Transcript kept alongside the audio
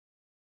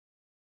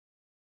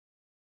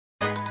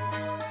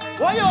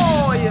Oi,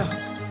 oi.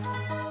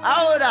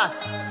 How that?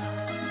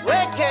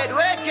 Wicked,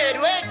 wicked,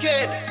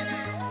 wicked.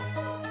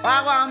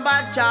 Wagwan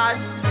bad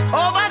charge.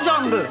 Over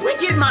jungle,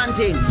 wicked man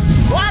thing.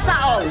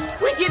 Waterhouse,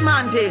 wicked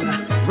man thing.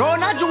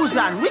 Rona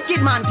Juiceland,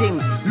 wicked man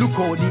thing. Look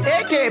how the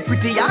AK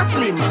pretty and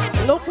slim.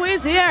 Look who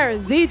is here,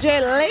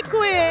 ZJ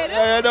Liquid.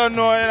 Yeah, you don't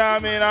know, you know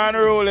what I mean,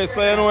 Unruly,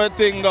 so you know the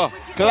thing go.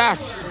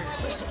 Clash.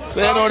 So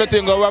you know the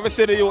thing go. We have to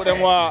see the youth them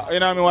what, you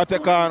know what I mean,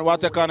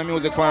 what take on the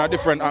music from a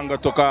different angle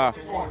to car.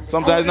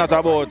 Sometimes it's not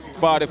about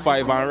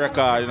 45 and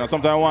record, you know.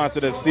 Sometimes I want to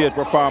see the stage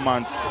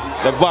performance,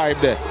 the vibe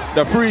there,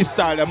 the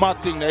freestyle, the mad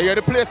thing there. You hear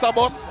the place a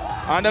bus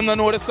and them don't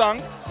know the song,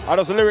 or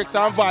just the lyrics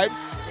and vibes.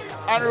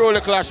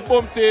 Unruly Clash,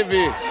 Boom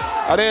TV.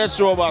 And they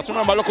show boss.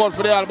 Remember, look out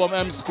for the album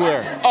M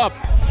Square. Up.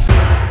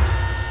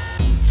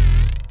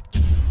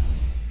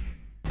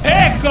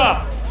 Pick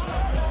up!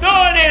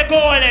 Stone Hill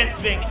Golden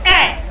Swing.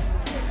 Hey!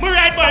 Me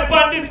ride boy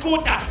on the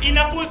scooter in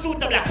a full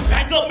suit of black.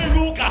 Rise up me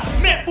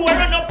Ruger. Make boy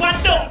run up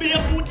and down. Be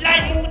a foot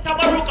like Muta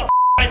Baruka.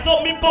 Rise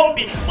up me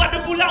bumpy. But the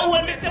full of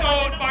old me say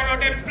out barrow.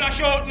 Them splash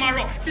out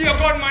marrow. Be a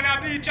gunman a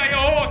bleach at your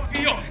house for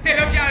you. Tell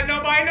a girl no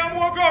buy no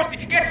more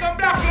grocery. Get some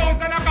black clothes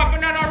and a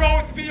coffin and a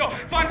rose for you.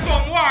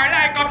 Phantom war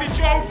like a fit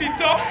trophy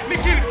so. Me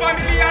kill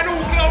family and who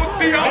close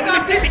to you. I'm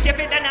not sick if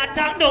it and I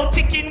talk no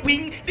chicken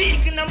wing. The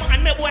eagle no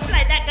man me what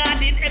like that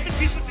garden. Every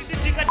piece was the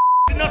chicken.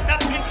 Not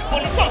that swing,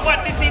 but look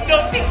what they see,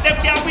 don't think them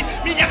can win.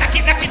 Me a knock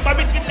it, but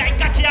we spin like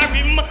a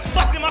rim.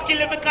 Boss him a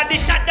kill him because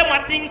they shot them a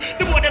sting.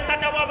 The more them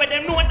start a war with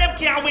them, know them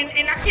can't win.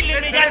 In a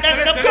killing me, and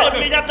them the crowd,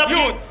 me just a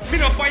youth. Me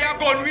no fire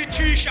gun with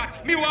 3 shot.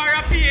 Me war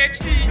a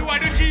PhD, you are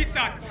the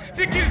G-Sat.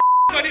 The kill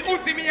so the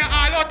Uzi me a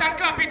all out and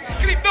clap it.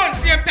 Clip down,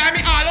 same time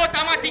me all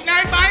automatic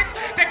 9 bites.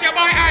 Take your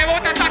boy eye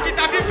out and sack it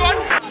off your gun.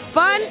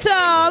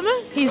 Phantom,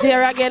 he's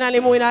here again and he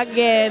win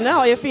again.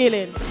 How are you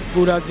feeling?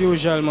 Good as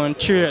usual, man.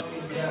 Cheer.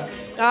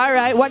 All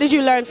right, what did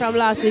you learn from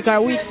last week or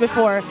weeks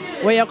before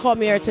when you come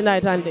here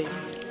tonight, Andy?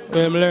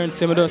 Well, I learned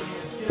some of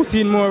just put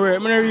in more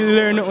work. I don't really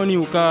learn nothing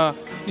new because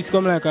this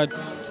come like a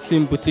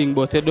simple thing,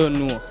 but I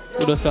don't know.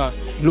 We just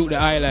look the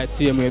highlights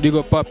same way. Big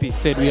up Papi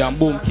said we on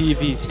Boom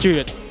TV,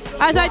 straight.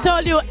 As I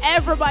told you,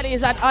 everybody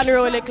is at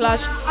Unruly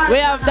Clash. We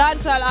have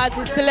dancehall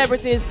artists,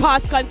 celebrities,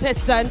 past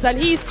contestants, and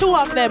he's 2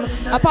 of them,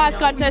 a past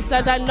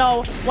contestant and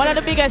now one of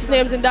the biggest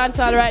names in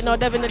dancehall right now,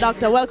 Devin the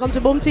Doctor. Welcome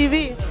to Boom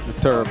TV.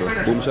 Terrible.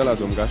 Boom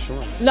Shalazum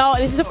Gasho. Now,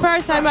 this is the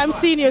first time I'm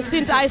seeing you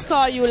since I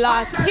saw you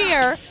last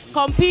here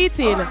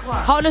competing.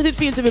 How does it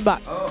feel to be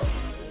back?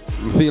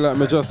 I feel like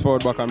I just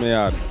fought back on my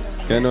yard.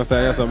 You know,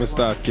 so I just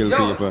start kill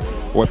people.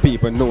 Where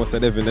people know that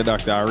Devin the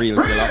Doctor are a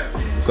real killer.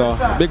 So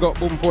big up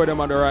Boom for them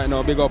on the right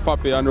now. Big up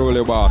Papi and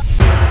Unruly boss.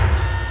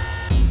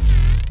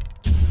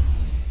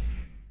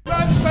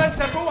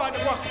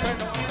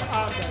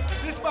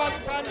 This part of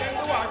the time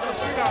the war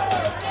just began.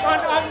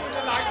 And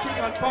Unruly like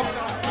chicken and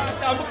popcorn.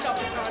 I'm looking at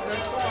the time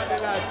and somebody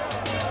like.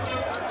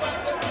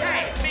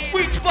 Hey,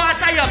 which part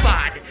are you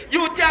bad?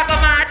 You take a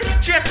mad,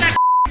 dress like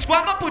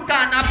what go put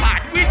on a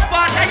pad? Which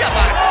part are you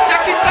bad?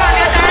 Jackie call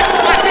your dad,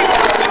 what it?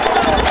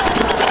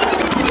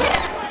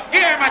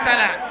 Here,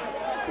 Matalan.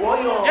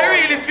 You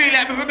really feel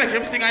like we make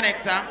him sing an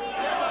next song?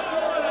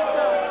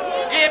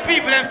 Hey,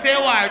 people them say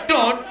why?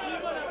 Don't.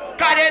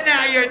 Cause they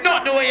now hear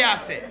not the way you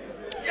say.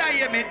 Yeah,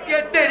 hear me?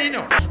 You're dead, you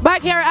know.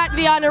 Back here at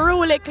the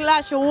Unruly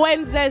Clash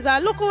Wednesdays,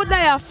 and look who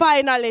they are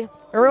finally.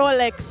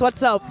 Rolex,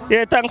 what's up?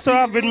 Yeah, thanks for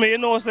having me. You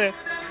know, say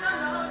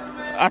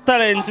a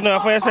talent, you know,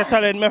 if I say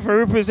talent, I have to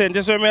represent.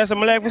 That's why I say, I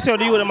like to see how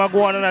the youth them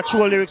go on and a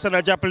troll lyrics and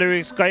a jap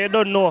lyrics, because you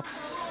don't know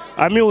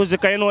a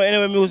music, you know,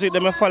 anyway music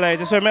them follow it.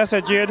 That's why I say,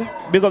 Jade,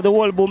 big up the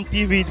whole Boom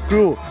TV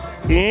crew.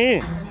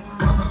 Yeah.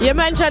 You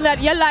mentioned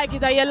that you like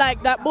it and you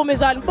like that Boom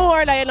is on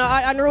board and, you know,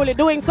 Unruly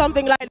doing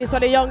something like this for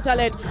the young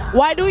talent.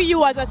 Why do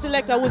you as a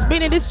selector who's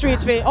been in the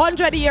streets for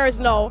 100 years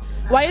now,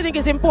 why do you think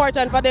it's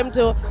important for them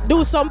to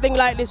do something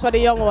like this for the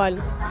young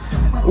ones?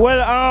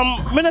 Well,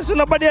 I don't see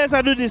nobody else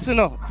do this, you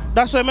know.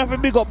 That's why I have to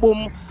big up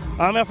Boom.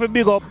 I have to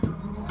big up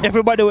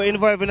everybody who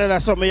involved in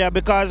that something here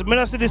because I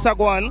don't see this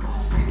go on.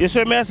 You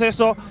see me say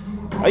so.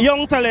 A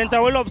young talent, I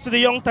will love to the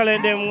young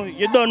talent, them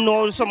you don't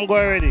know how some go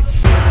already.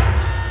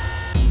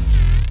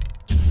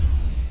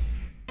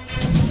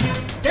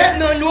 Them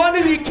no know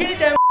me, we kill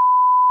them.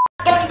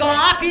 Gun go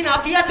off in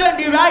a face when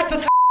the rifle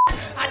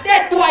a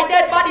dead boy,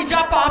 dead body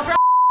drop off.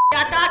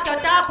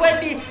 Attack when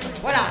the...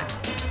 Hold on.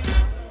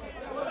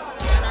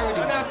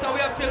 So we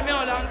have till me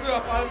all and grew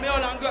up, all me all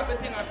and grew up the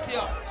thing I stay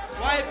up.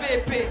 Why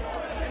VP?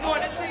 You know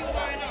the thing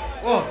going on?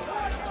 Oh.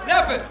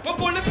 Level, we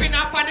pull the pin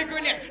off on the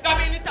grenade. That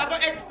mean it a go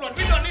explode.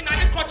 We don't need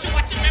the country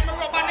watching memory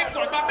rubber next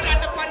one.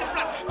 Babylon up on the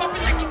flat. Papi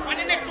take it on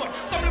the next one.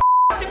 Some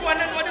the one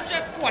and know the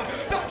dress code.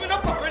 Plus me no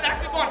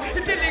paradise it on.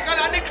 It's illegal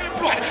and the clip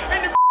one.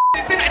 And the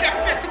say that their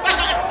face it a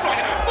go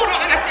explode. Put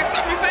on the text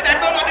that me say that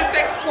don't want the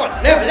sex one.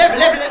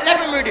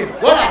 Level ready.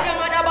 Go like your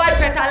mother boy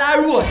petal a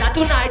rose. And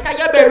tonight I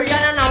you bury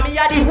and me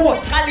a the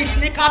host.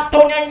 Kalishnikov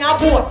tongue in a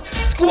boss.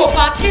 Scope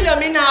a kill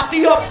me now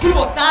feel up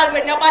close. All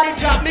when nobody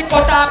drop me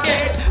cut off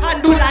head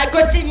and do like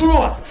a ching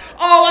rose.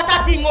 Oh what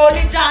a thing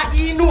only Jah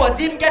he knows.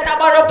 Him get a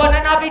barrow gun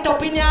and have it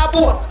up in your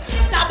boss.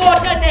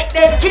 about your neck,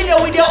 then kill you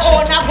with your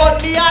own gun,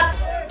 me at.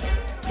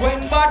 When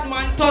bad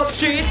man touch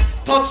street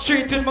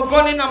with my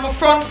gun in my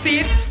front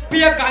seat.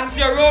 Pagans,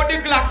 you road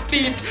the Glock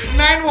speed.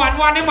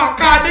 911 in my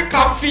car, the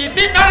cops feet.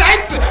 It no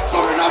license,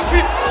 so we not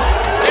fit.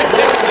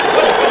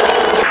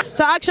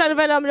 So Action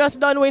Venom just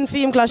done win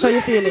theme clash, how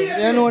you feeling?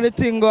 You know the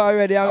thing go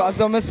already, as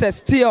I say,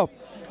 stay up.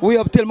 We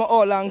up till my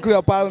all and grew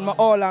up, and when my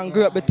all and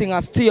grew up, the thing I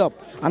stay up.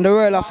 And the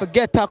world I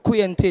forget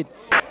acquainted.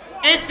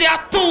 It's your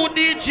 2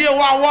 DJ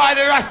why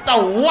the Rasta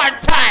one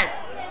time.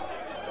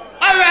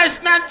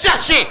 Arrest not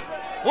Joshi.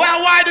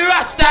 Why the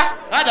Rasta?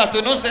 I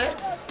don't know, say.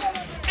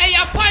 Hey,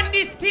 upon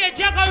this stage,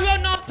 you go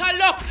run up to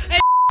luck. Hey,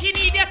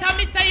 idiot, I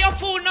miss your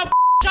fool, no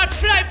shot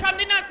fly from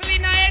the nozzle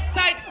in a head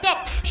side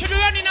stuck. Should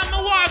run in on my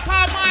war,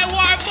 call my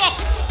war buck.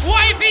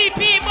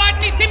 YVP,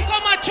 badness, him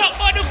come a chop,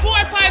 but the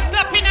 4-5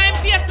 slapping him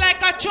face like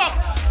a chop.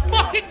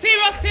 Bust it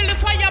zero, still the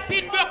fire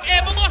pin broke.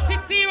 Hey, bust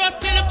it zero,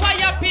 still the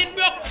fire pin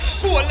broke.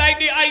 Cool like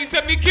the ice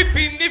and me keep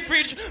in the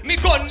fridge. Me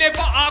gun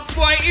never ask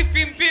why if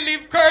him feel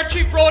if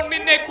kerchief round me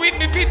neck with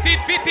me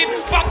fitted.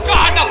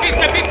 Popcorn up, he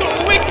said me too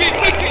wicked,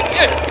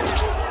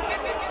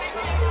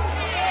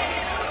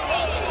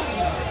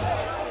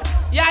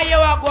 Yeah, you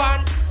are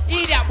going,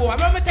 idiot boy,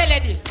 let me tell you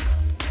this.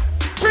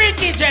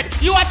 Freaky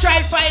jet, you are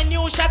try find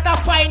new shot to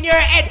find your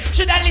head.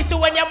 Shoulda listen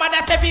when your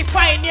mother say fi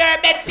find your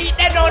bed seat.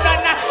 They no.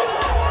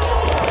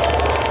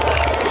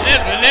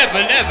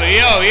 Level,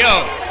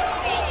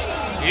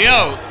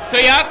 yo. So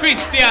you're a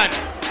Christian.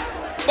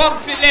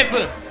 Boxing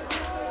level.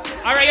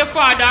 Alright, your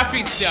father a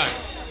Christian.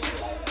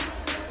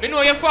 Me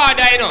know your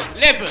father, you know.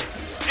 Level.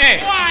 Hey,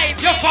 why?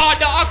 Your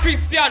father a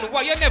Christian,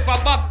 why you never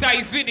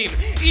baptized with him?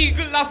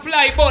 Eagle a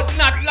fly, but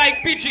not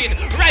like pigeon.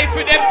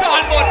 Rifle them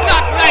tall, but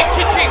not like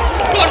kitchen.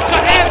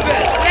 Gunshot level.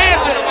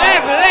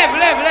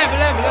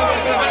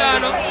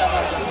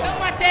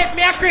 Never take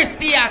me a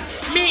Christian.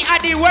 Me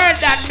a the world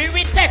and me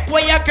we take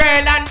away a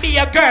girl and be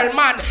a girl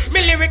man.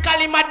 Me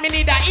lyrically mad, me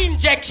need a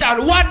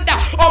injection. Wonder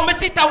how me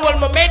sit and hold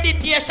my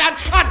meditation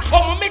and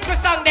how me make me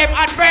song them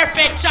at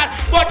perfection.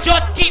 But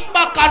just keep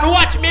back and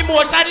watch me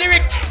motion.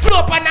 Lyrics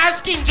flow up on her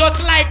skin just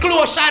like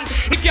lotion.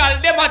 The girl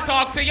them a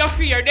talk so you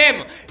fear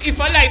them.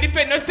 If I like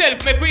defend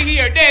yourself, make we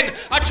hear then.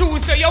 I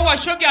choose so you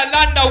wash your girl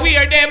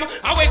underwear them.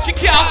 And when she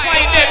can't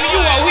find them,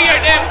 you are wear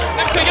them.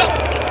 Them say you.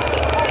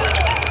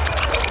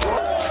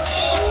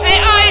 Hey,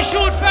 I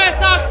shoot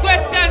first, ask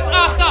questions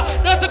after.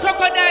 Does the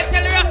crocodile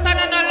tell the rest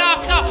and no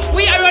laughter?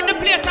 We are on the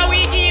place and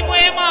we give him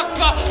a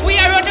marks for. We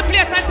are on the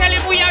place and tell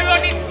him we are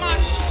running smart.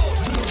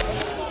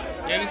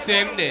 Yeah, me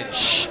say him then.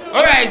 Shh.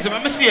 Alright, so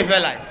let me save your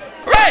life.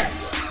 Right!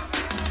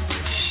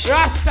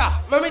 Rasta,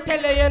 let me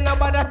tell you, you're not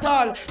bad at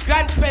all.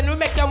 Grand pen will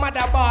make your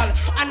mother ball.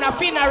 And a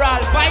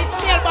funeral, vice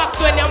mailbox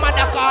when your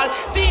mother call.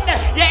 See that,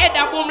 your head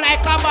a boom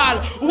like a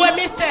ball. When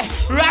me say,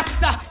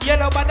 Rasta,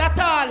 you're not bad at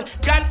all.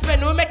 Grand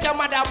pen will make your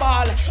mother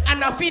ball.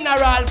 And a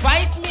funeral,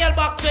 vice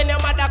mailbox when your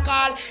mother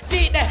call.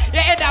 See that,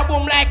 your head a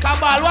boom like a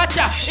ball.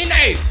 Watch out.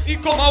 Hey, he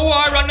come a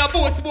war and a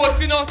boss,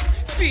 you know.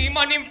 See him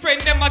and him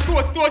friend them a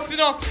toast, you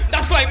know.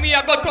 That's why me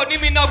a go turn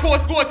him in a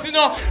ghost, you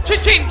know.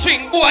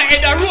 Ching, boy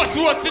head a roast,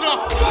 you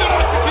know.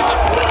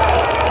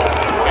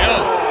 Yo.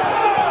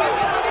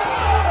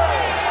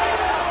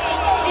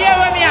 Hear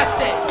what me I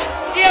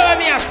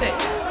say.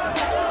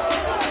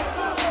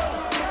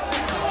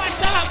 What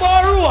talk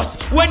about roast?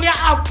 When you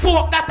have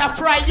pork that a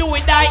fry, you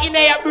will die in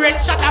your brain,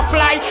 shut a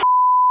fly.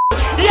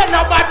 You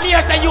know bad me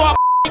say you a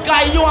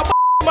guy, you a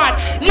man,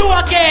 you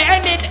a gay,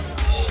 any.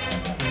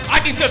 I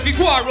this if you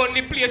go around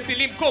the place, till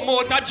him come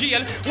out of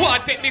jail.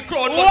 Want take the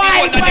crown, but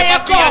why the you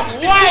come?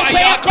 Why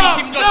you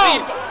come?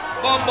 No.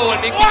 Bumble,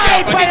 make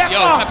it for this. Yo,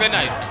 stop your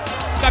nice.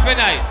 Stop your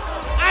nice.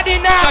 I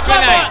did not come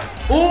on.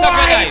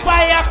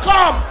 Why you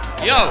come?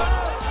 Yo.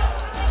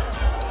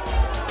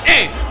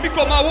 Hey,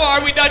 become a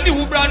war with a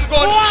new brand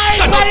gun. Why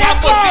stand up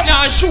and bust come? in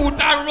and shoot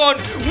and run.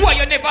 Why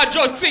you never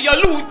just say you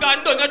lose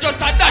and done? You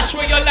just a dash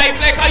with your life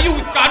like a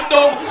used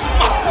condom.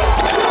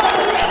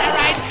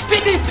 Alright,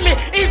 finish me.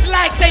 It's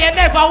like say you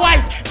never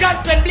wise. God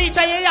spend bleach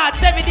on your yard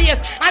 7 days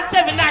and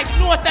 7 nights.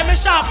 No, say me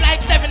sharp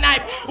like 7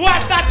 knife.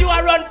 Watch that you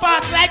a run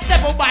fast like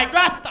 7 bike.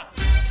 Rasta.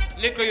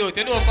 Little youth,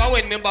 you know if I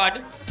win me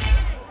bad.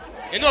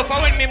 You know if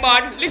I win me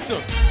bad.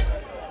 Listen.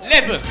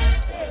 Level.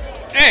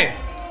 Hey.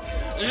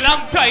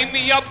 Long time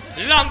me up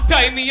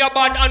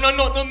bad and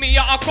not no me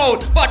a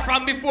account. But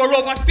from before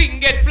over sting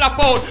get flap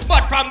out.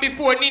 But from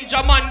before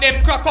ninja man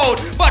them crack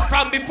out. But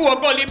from before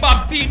gully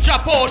back tea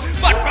drop out.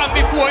 But from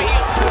before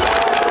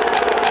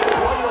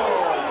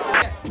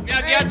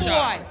Hey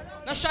boy,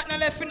 no shot no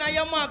left in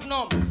your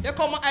magnum. You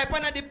come hype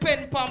on the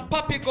pen pump,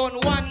 poppy gun,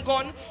 1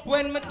 gun.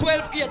 When my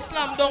 12 gauge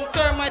slam down,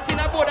 termite in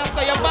a border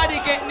so your body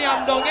get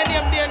name down. Your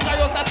name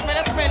dangerous, I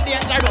smell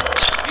dangerous.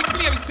 He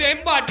claim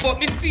same bad, but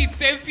me see it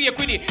same fake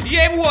with it. He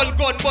have whole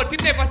gun, but he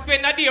never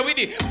spend a day with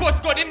it.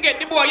 First gun him get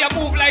the boy, you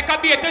move like a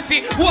bait to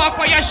see. Who a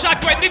fire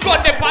shot when the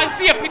gun dey pan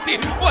safety.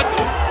 What's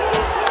no?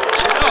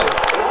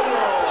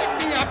 When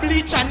me a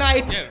bleach a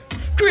night. Yeah.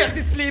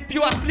 Crazy sleep,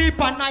 you asleep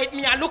at night.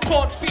 Me a look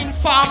out fin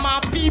farmer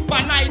peep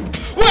at night.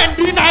 When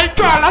the night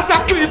crawlers a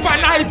creep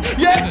at night.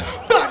 Yeah,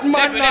 bad man.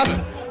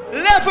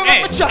 Level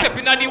hey, up,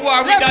 stepping on the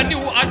war with a new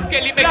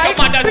Askelly. Make your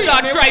mother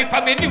start cry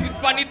from your news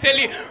on the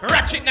telly.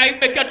 Ratchet knife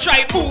make you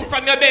try move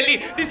from your belly.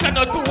 This are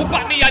not two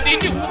but me and the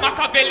new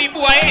Machiavelli.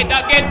 Boy head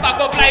again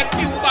bag up like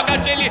few bag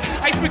of jelly.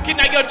 I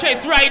speaking at your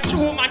chest right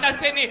through man I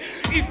say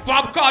if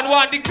popcorn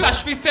want the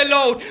clash we sell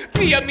out.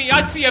 Pay me I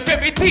see if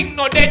everything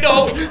no dead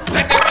out.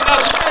 Send them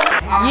out.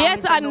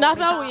 Yet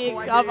another week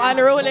of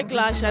Unruly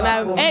Clash and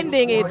I'm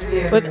ending it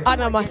with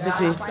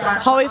animosity.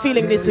 How are you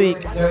feeling this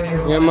week?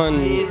 Yeah man,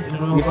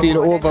 we feel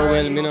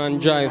overwhelmed, you know, and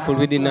joyful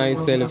within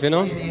ourselves, you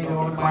know.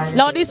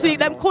 Now this week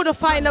them couldn't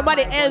find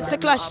nobody else to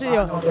clash to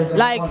you.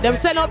 Like them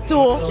send up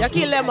two, you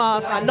kill them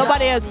off and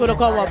nobody else could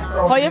come up.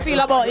 How you feel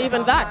about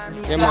even that?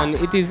 Yeah man,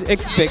 it is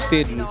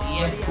expected.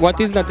 What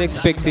is not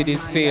expected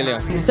is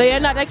failure. So you're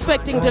not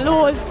expecting to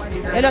lose,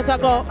 you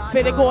just go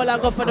for the goal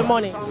and go for the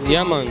money?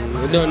 Yeah man,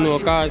 we don't know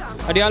cause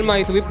at the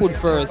Almighty we put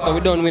first, so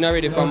we don't win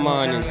already from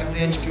morning.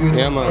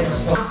 Yeah man.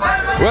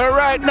 Well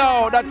right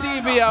now, the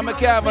TV I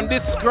can't even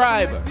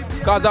describe.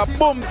 Cause a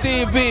Boom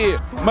TV,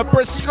 I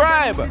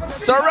prescribe.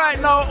 So right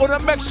now, you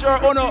make sure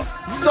you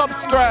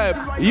subscribe.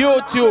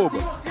 YouTube,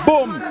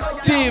 Boom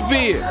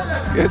TV.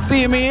 You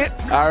see me?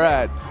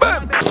 Alright.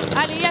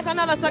 And yet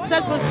another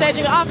successful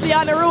staging of the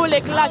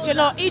Unruly Clash, you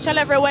know, each and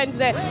every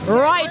Wednesday,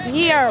 right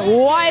here,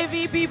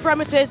 YVP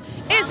premises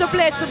is the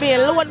place to be.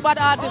 Lone Bad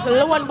Artist,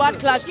 Lone Bad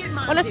Clash.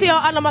 When you see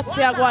how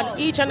animosity are going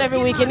each and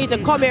every week, you need to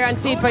come here and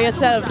see it for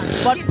yourself.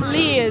 But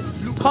please,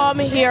 come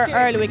here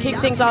early. We kick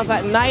things off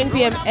at 9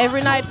 p.m.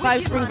 every night,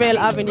 5 Springvale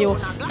Avenue.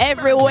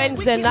 Every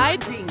Wednesday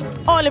night,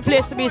 only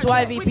place to be is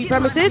YVP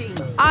premises.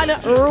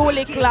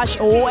 Unruly Clash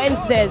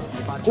Wednesdays.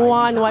 Go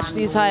on, watch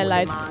these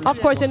highlights. Of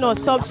course, you know,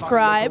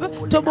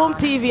 subscribe to Boom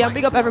TV and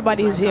big up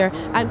everybody who's here.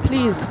 And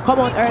please, come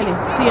out early.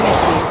 See you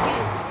next week.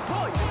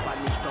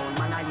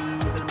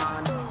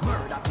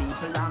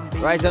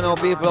 Right now,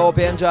 people, I hope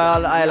you enjoy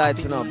all the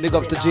highlights, you know. Big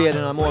up to Jade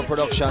and more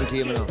production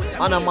team, you know.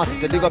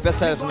 Animosity, big up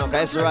yourself, you know,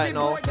 guys. Right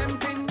now,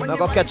 I'm going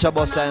to catch a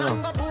bus, you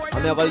know.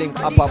 I'm going to link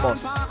up a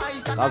bus.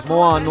 Because I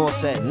want to know,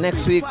 say,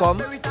 next week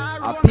come,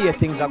 I pay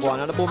things are going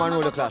on the Boom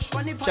Unruly Clash.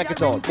 Check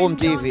it out, Boom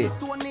TV.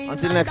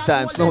 Until next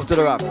time, Snoop to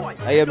the rock.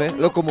 You hear me?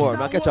 Look more, I'm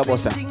going to catch a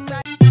bus,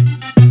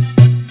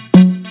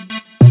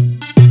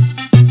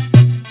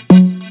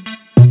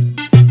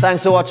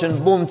 Thanks for watching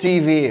Boom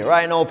TV.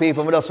 Right now,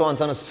 people, we just want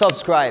to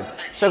subscribe.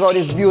 Check out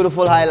these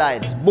beautiful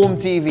highlights. Boom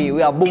TV,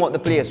 we are boom up the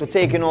place. We're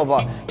taking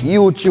over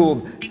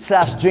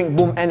YouTube/Drink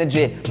Boom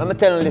Energy. Let me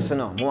tell you, listen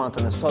now, we want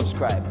to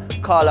subscribe.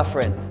 Call a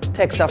friend,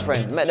 text a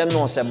friend, make them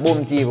know, say Boom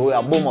TV, we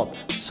are boom up.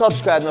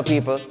 Subscribe now,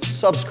 people.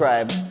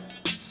 Subscribe.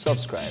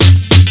 Subscribe.